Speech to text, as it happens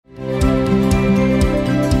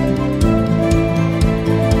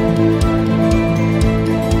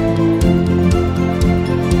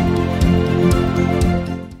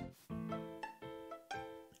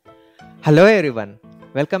Hello everyone,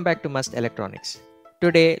 welcome back to Masth Electronics.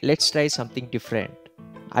 Today let's try something different.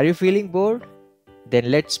 Are you feeling bored? Then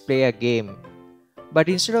let's play a game. But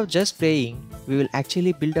instead of just playing, we will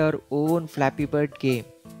actually build our own Flappy Bird game.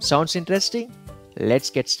 Sounds interesting? Let's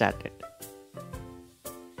get started.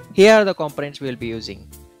 Here are the components we will be using.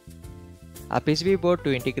 A PCB board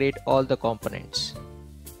to integrate all the components.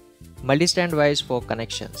 Multi-stand wires for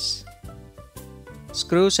connections.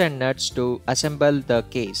 Screws and nuts to assemble the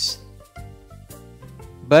case.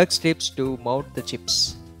 Berg strips to mount the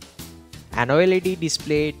chips. An OLED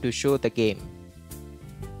display to show the game.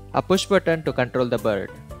 A push button to control the bird.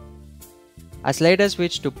 A slider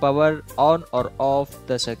switch to power on or off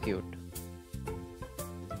the circuit.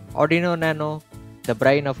 Arduino Nano, the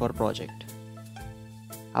brain of our project.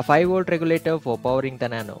 A 5V regulator for powering the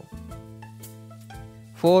Nano.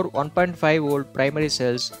 4 1.5V primary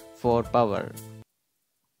cells for power.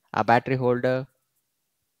 A battery holder.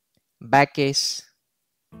 Back case.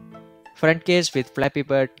 Front case with Flappy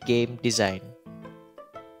Bird game design.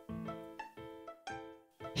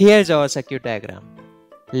 Here's our circuit diagram.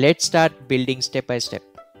 Let's start building step by step.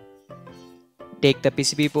 Take the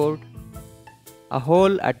PCB board. A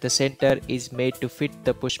hole at the center is made to fit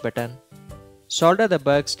the push button. Solder the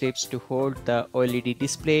Berg strips to hold the OLED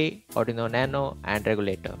display, Arduino Nano and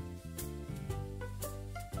regulator.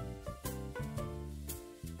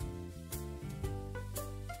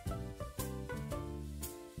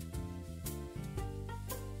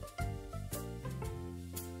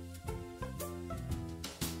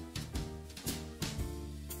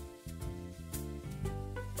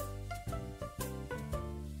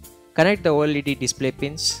 Connect the OLED display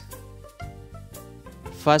pins.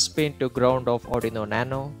 First pin to ground of Arduino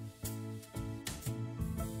Nano.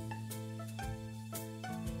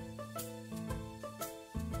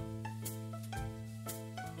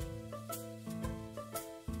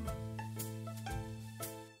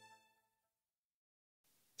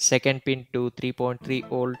 Second pin to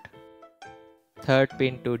 3.3V. Third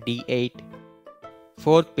pin to D8.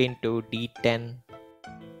 Fourth pin to D10.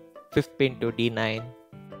 Fifth pin to D9.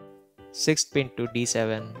 6th pin to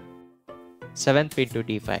D7, 7th pin to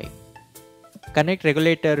D5. Connect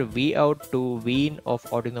regulator Vout to Vin of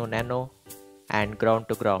Arduino Nano and ground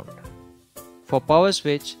to ground. For power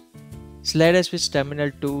switch, slider switch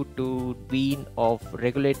terminal 2 to Vin of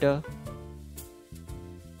regulator.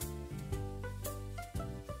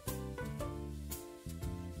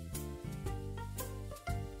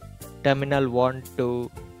 Terminal 1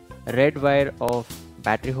 to red wire of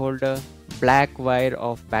battery holder. Black wire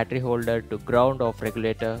of battery holder to ground of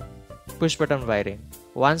regulator. Push button wiring.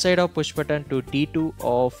 One side of push button to D2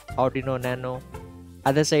 of Arduino Nano.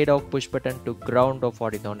 Other side of push button to ground of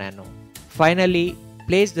Arduino Nano. Finally,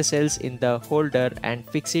 place the cells in the holder and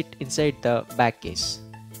fix it inside the back case.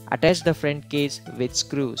 Attach the front case with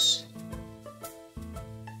screws.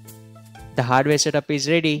 The hardware setup is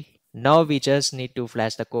ready. Now we just need to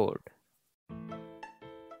flash the code.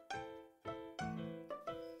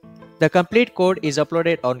 The complete code is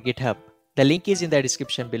uploaded on GitHub. The link is in the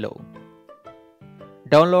description below.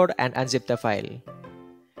 Download and unzip the file.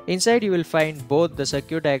 Inside you will find both the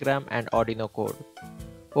circuit diagram and Arduino code.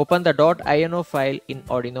 Open the .ino file in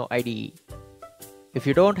Arduino IDE. If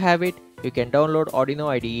you don't have it, you can download Arduino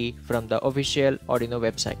IDE from the official Arduino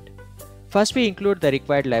website. First we include the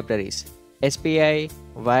required libraries: SPI,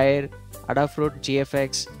 Wire, Adafruit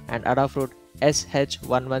GFX and Adafruit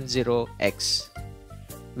SH110X.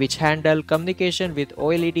 which handle communication with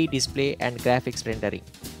OLED display and graphics rendering.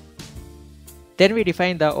 Then we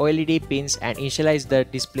define the OLED pins and initialize the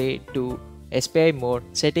display to SPI mode,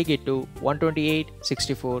 setting it to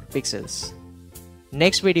 128/64 pixels.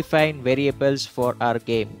 Next we define variables for our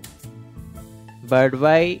game. Bird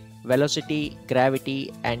Y, velocity, gravity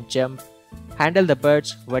and jump handle the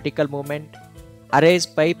bird's vertical movement. Arrays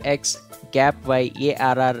pipe X, gap Y,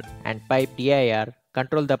 ARR and pipe DIR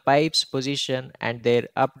control the pipe's position and their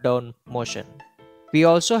up-down motion. We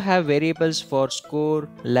also have variables for score,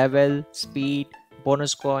 level, speed,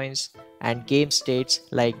 bonus coins, and game states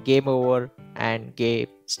like game over and game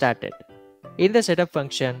started. In the setup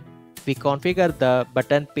function, we configure the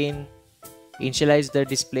button pin, initialize the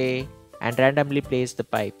display, and randomly place the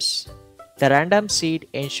pipes. The random seed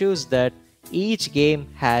ensures that each game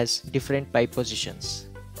has different pipe positions.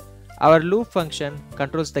 Our loop function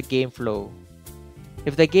controls the game flow.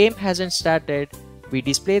 If the game hasn't started, we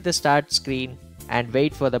display the start screen and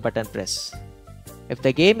wait for the button press. If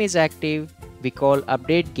the game is active, we call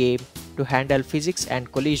update game to handle physics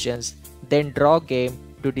and collisions, then draw game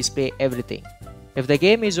to display everything. If the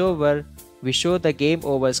game is over, we show the game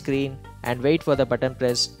over screen and wait for the button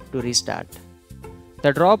press to restart.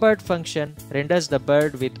 The drawbird function renders the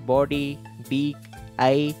bird with body, beak,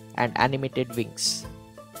 eye and animated wings.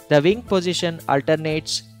 The wing position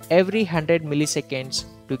alternates every 100 milliseconds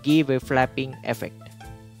to give a flapping effect.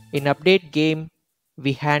 In update game,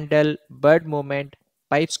 we handle bird movement,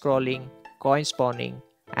 pipe scrolling, coin spawning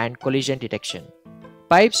and collision detection.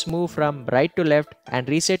 Pipes move from right to left and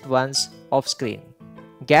reset once off screen.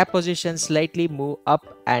 Gap positions slightly move up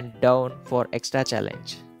and down for extra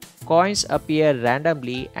challenge. Coins appear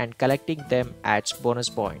randomly and collecting them adds bonus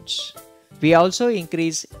points. We also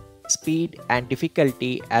increase speed and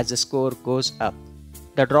difficulty as the score goes up.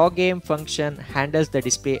 The draw game function handles the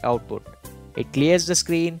display output. It clears the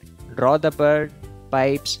screen, draws the bird,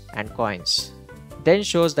 pipes and coins. Then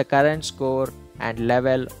shows the current score and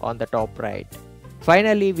level on the top right.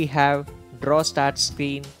 Finally, we have draw start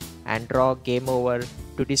screen and draw game over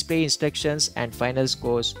to display instructions and final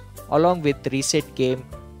scores along with reset game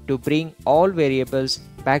to bring all variables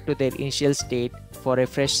back to their initial state for a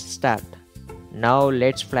fresh start. Now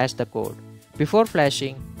let's flash the code. Before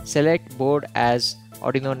flashing, select board as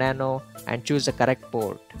Arduino Nano and choose the correct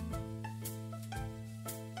port.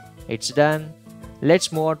 It's done.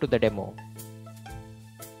 Let's move on to the demo.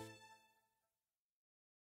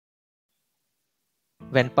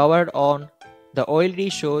 When powered on, the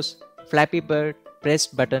OLED shows Flappy Bird, press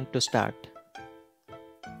button to start.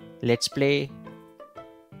 Let's play.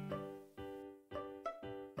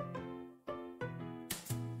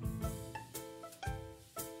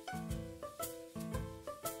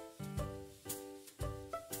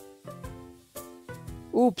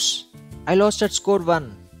 Oops, I lost at score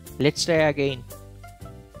 1. Let's try again.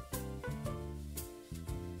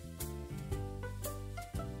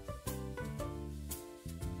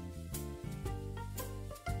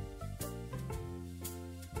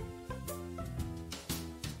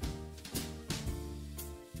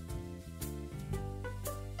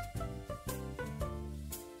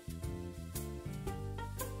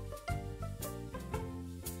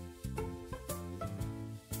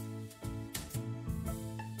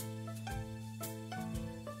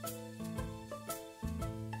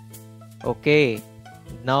 Okay,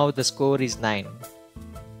 now the score is 9.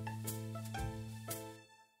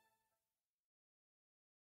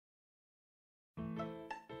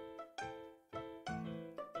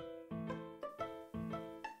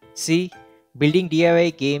 See, building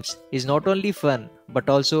DIY games is not only fun but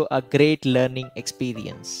also a great learning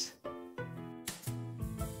experience.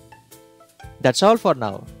 That's all for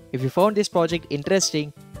now. If you found this project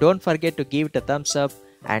interesting, don't forget to give it a thumbs up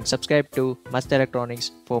and subscribe to Masth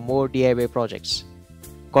Electronics for more DIY projects.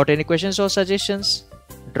 Got any questions or suggestions?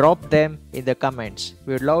 Drop them in the comments.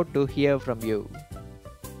 We would love to hear from you.